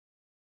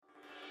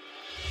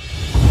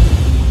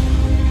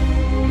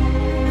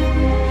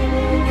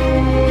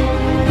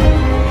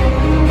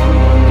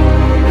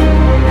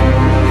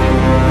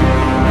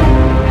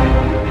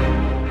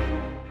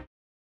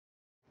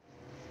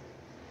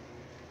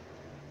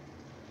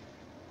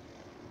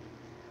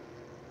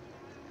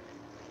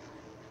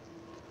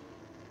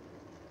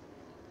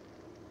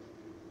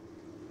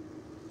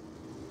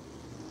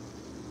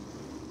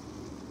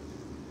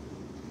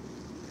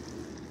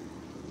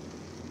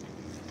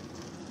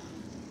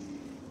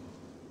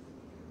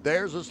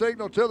There's a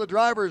signal to the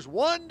drivers.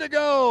 1 to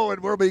go,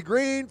 and we'll be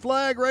green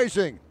flag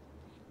racing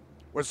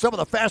with some of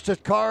the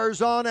fastest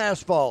cars on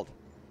asphalt.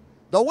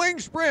 The wing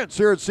sprints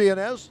here at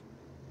CNS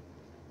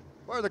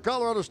for the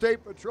Colorado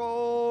State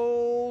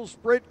Patrol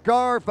Sprint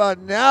Car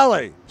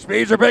Finale.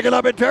 Speeds are picking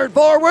up in turn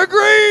 4. We're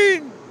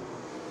green!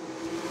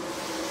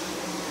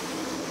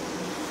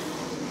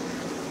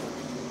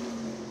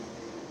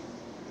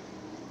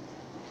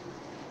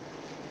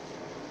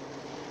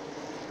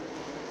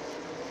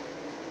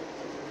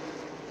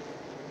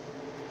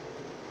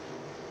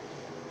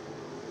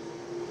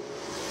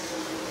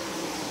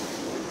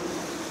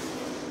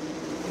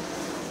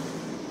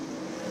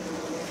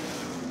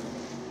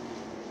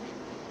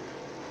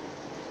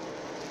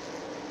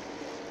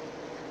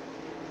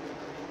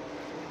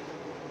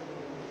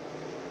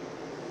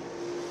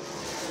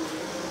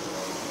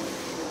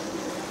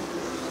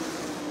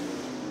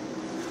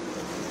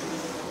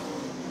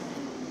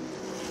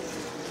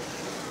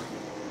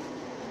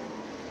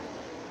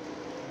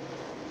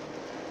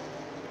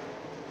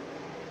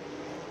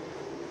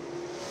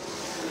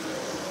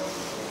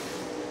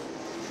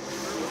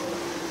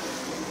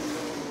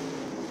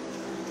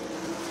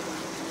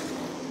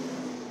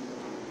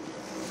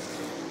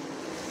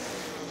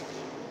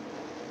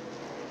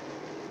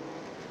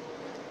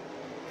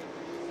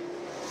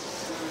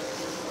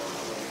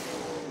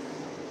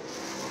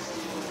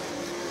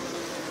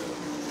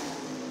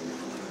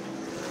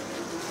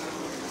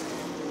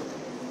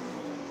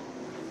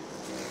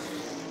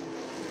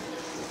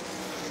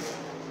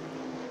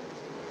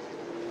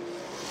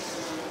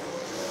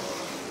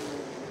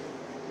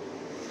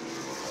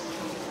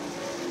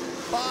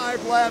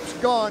 Five laps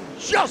gone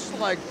just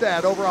like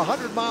that, over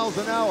 100 miles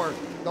an hour.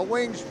 The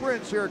wing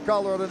sprints here at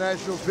Colorado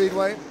National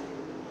Speedway.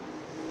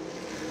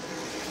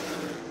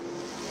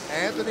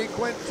 Anthony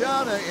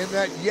Quintana in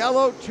that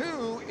yellow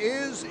 2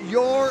 is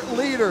your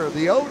leader,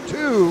 the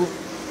 02.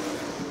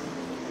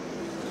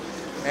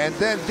 And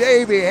then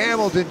Davey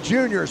Hamilton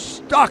Jr.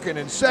 stalking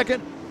in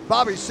second.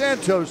 Bobby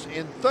Santos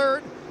in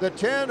third. The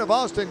 10 of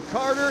Austin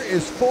Carter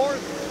is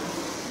fourth.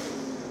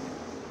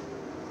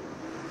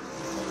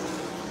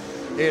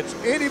 It's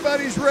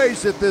anybody's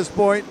race at this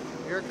point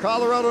here at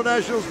Colorado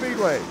National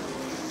Speedway.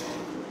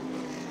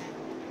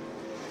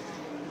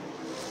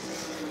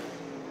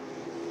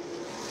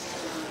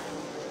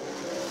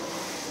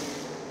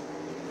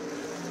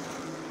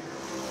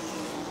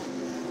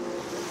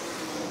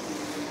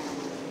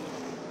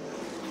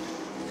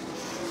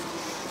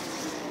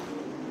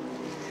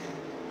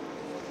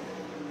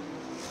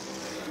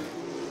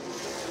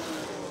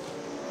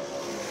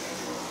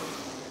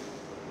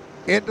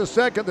 Into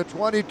second, the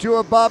 22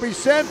 of Bobby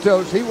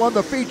Santos. He won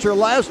the feature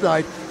last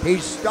night.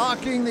 He's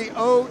stalking the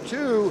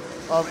 02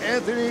 of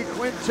Anthony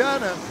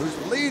Quintana,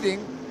 who's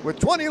leading with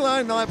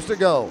 29 laps to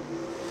go.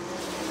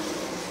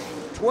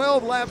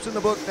 12 laps in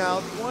the book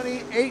now,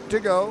 28 to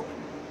go.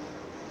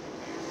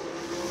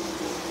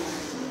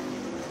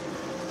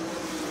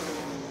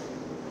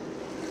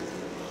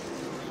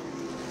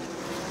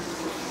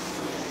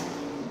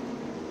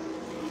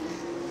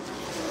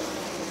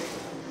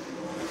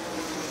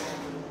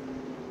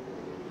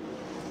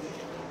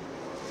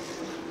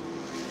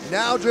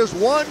 Now just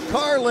one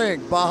car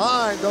length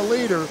behind the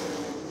leader.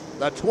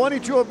 The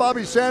 22 of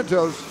Bobby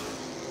Santos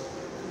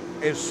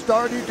is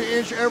starting to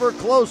inch ever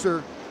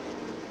closer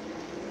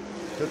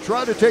to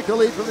try to take the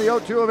lead from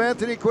the 02 of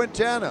Anthony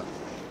Quintana.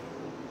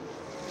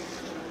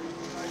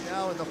 Right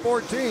now in the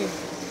 14.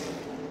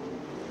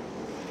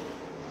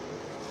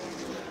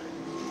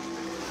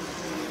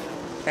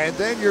 And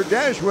then your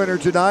dash winner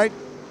tonight,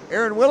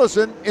 Aaron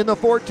Willison in the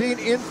 14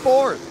 in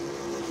fourth.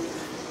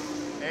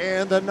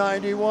 And the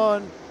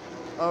 91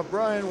 of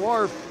Brian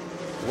Wharf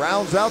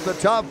rounds out the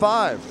top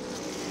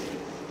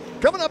 5.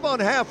 Coming up on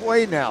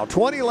halfway now,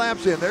 20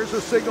 laps in. There's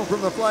a signal from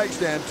the flag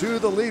stand to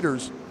the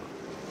leaders.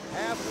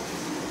 Halfway.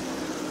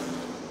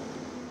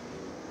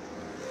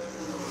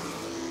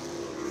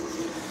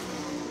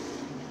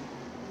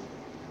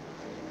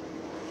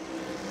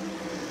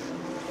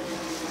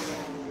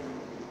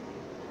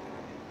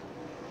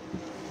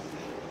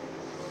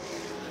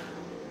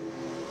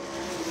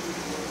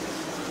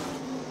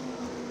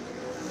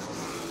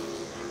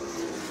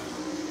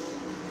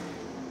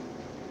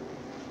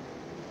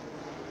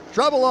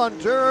 Trouble on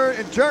turn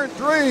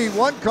 3.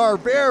 One car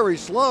very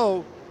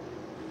slow.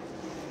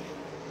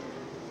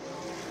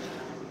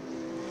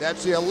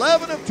 That's the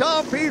 11 of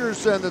Tom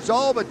Peterson that's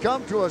all but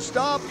come to a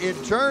stop in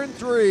turn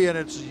 3, and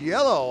it's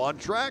yellow on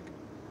track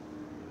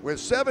with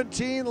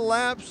 17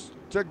 laps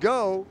to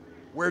go.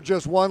 We're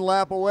just one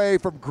lap away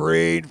from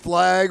green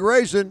flag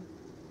racing.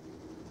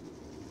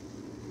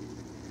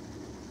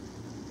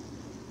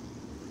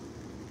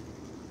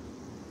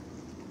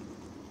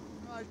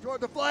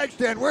 Toward the flag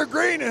stand. We're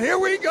green, and here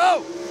we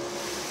go.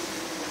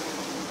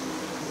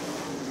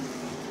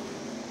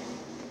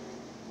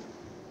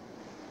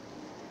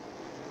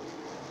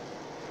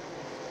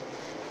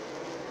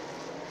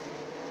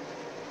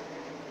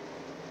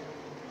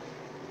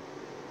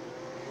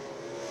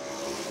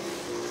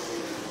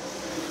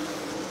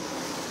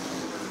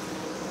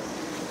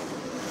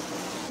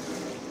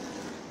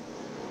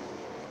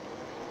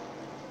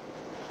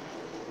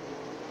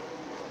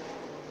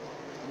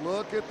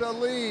 Look at the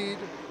lead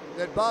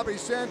that Bobby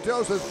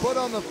Santos has put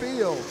on the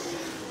field.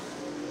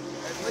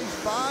 At least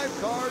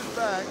 5 cars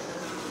back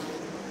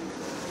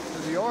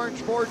to the orange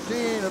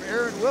 14 of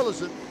Aaron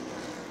Willison.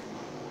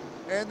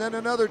 And then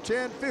another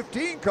 10,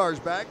 15 cars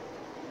back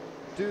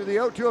to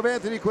the 02 of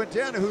Anthony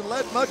Quintana, who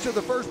led much of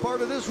the first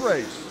part of this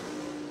race.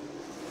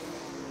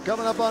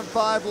 Coming up on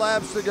 5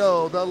 laps to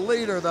go, the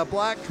leader, the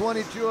black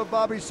 22 of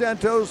Bobby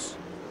Santos.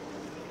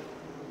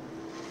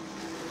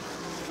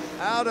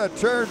 Out of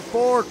turn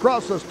 4,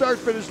 across the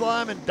start-finish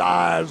line, and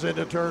dives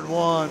into turn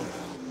 1.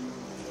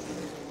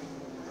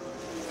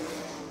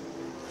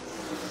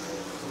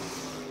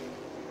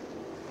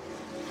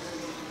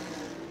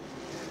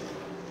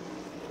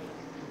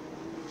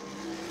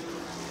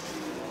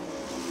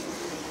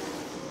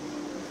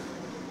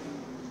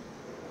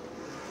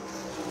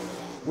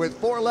 With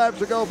 4 laps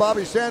to go,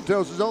 Bobby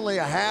Santos is only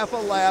a half a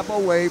lap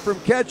away from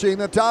catching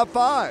the top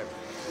 5.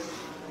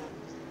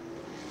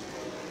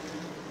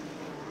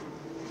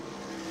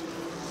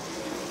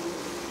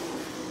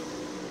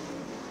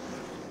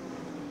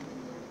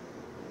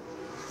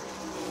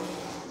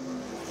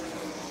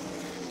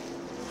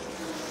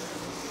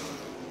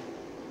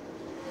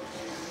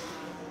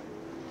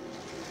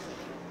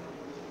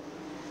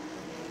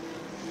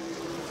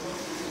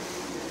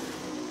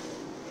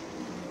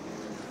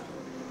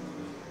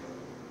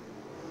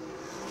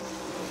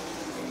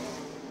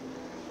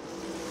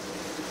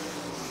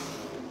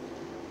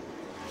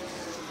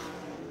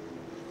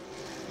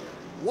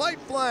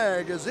 White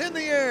flag is in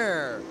the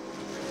air.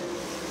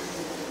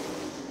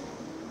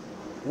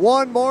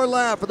 One more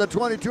lap for the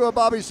 22 of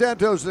Bobby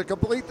Santos to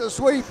complete the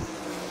sweep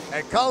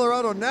at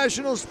Colorado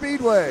National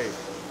Speedway,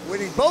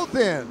 winning both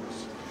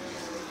ends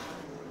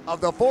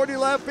of the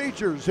 40-lap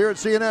features here at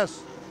CNS.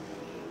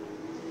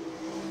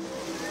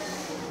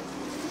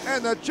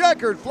 And the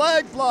checkered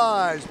flag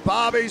flies.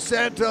 Bobby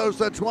Santos,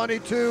 the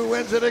 22,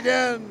 wins it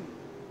again.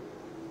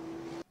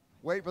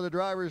 Wait for the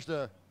drivers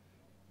to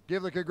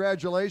give the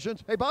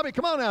congratulations. Hey, Bobby,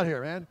 come on out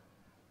here, man.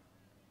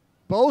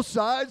 Both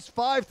sides,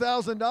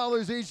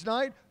 $5,000 each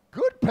night.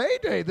 Good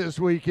payday this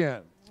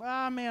weekend.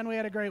 Man, we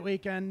had a great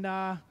weekend.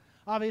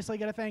 Obviously,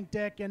 got to thank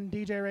Dick and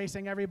DJ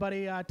Racing,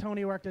 everybody.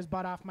 Tony worked his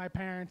butt off, my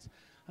parents,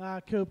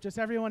 Coop, just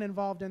everyone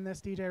involved in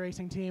this DJ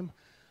Racing team.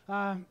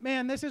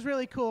 Man, this is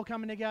really cool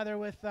coming together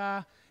with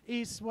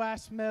East,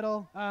 West,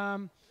 Middle.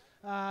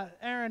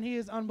 Aaron, he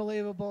is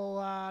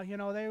unbelievable. You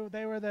know,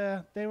 they were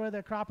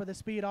the crop of the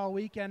speed all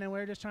weekend, and we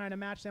were just trying to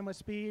match them with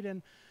speed.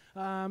 And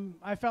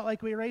I felt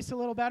like we raced a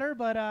little better,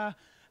 but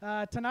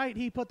tonight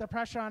he put the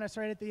pressure on us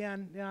right at the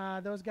end.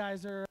 Those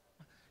guys are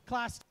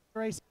class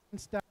racing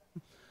stuff.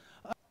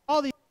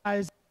 All these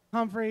guys,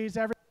 Humphreys,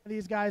 every one of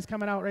these guys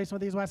coming out racing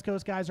with these West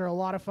Coast guys are a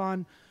lot of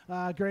fun.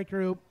 Great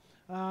group.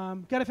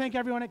 Got to thank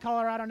everyone at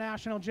Colorado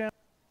National Gym.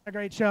 A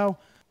great show.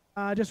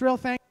 Just real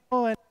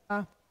thankful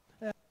and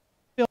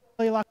feel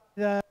really lucky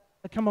to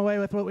come away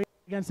with what we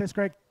against this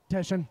great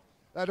competition.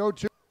 That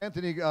 02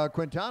 Anthony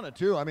Quintana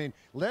too. I mean,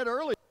 led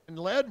early and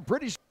led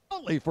pretty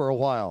strongly for a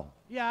while.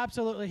 Yeah,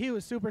 absolutely. He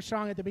was super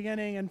strong at the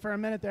beginning, and for a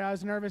minute there, I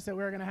was nervous that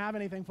we were going to have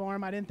anything for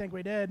him. I didn't think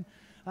we did.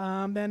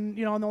 Then,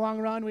 you know, in the long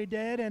run, we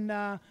did, and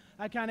I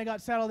kind of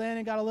got settled in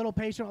and got a little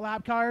patient with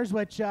lap cars,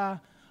 which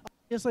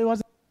obviously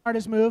wasn't the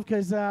hardest move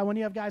because when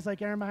you have guys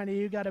like Aaron behind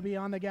you got to be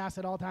on the gas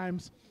at all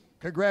times.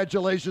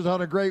 Congratulations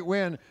on a great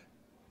win.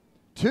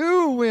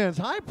 2 wins.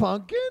 Hi,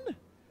 Pumpkin.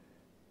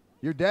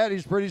 Your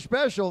daddy's pretty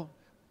special.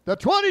 The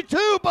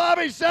 22,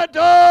 Bobby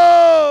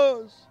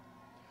Santos.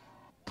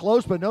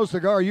 Close but no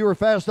cigar. You were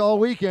fast all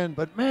weekend,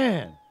 but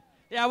man.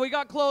 Yeah, we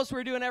got close. We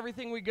were doing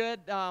everything we could.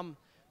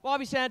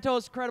 Bobby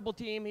Santos, incredible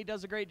team. He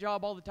does a great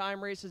job all the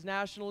time, races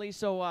nationally.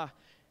 So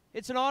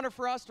it's an honor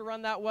for us to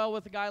run that well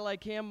with a guy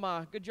like him.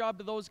 Good job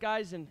to those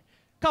guys. And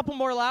a couple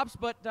more laps,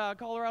 but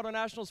Colorado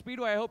National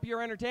Speedway, I hope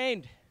you're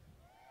entertained.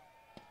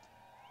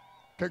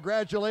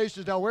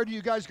 Congratulations. Now, where do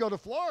you guys go to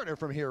Florida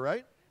from here,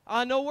 right?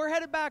 No, we're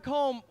headed back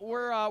home.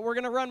 We're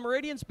going to run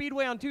Meridian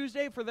Speedway on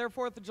Tuesday for their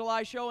 4th of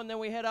July show, and then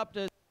we head up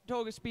to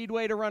Saratoga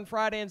Speedway to run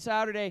Friday and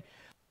Saturday.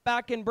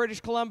 Back in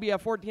British Columbia,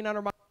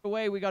 1,400 miles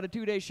away, we got a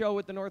 2-day show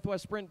with the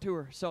Northwest Sprint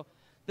Tour. So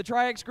the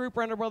Tri-X group,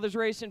 Render Brothers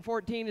Racing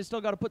 14, has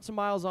still got to put some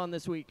miles on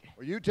this week.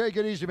 Well, you take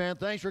it easy, man.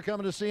 Thanks for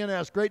coming to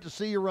CNS. Great to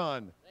see you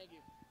run. Thank you.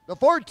 The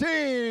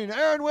 14,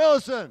 Aaron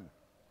Willison.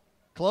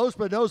 Close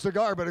but no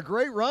cigar, but a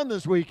great run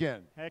this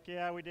weekend. Heck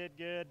yeah, we did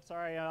good.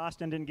 Sorry,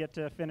 Austin didn't get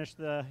to finish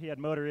he had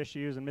motor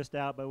issues and missed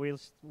out, but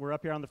we're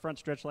up here on the front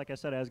stretch like I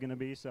said I was going to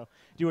be. So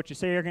do what you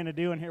say you're going to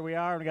do, and here we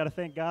are. And we got to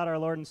thank God, our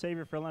Lord and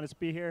Savior, for letting us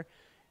be here,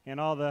 and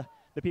all the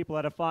people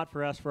that have fought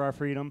for us for our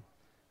freedom.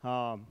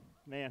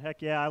 Man,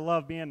 heck yeah, I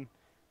love being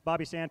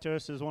Bobby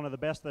Santos is one of the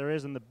best there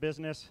is in the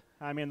business.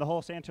 I mean, the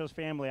whole Santos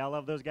family, I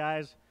love those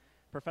guys.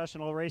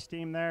 Professional race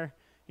team there.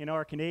 You know,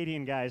 our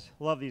Canadian guys,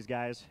 love these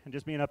guys. And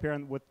just being up here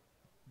with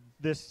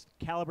this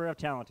caliber of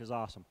talent is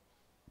awesome.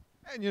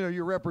 And, you know,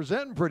 you're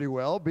representing pretty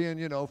well, being,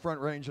 you know, front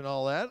range and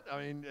all that.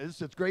 I mean,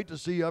 it's great to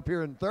see you up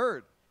here in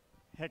 3rd.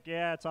 Heck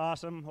yeah, it's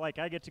awesome. Like,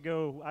 I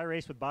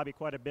race with Bobby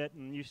quite a bit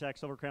and USAC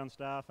Silver Crown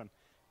stuff. And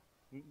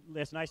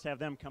it's nice to have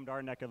them come to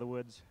our neck of the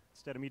woods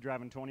instead of me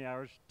driving 20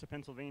 hours to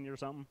Pennsylvania or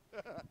something.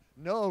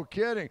 No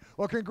kidding.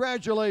 Well,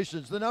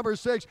 congratulations. The number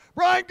 6,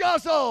 Brian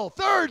Gossel,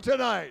 third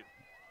tonight.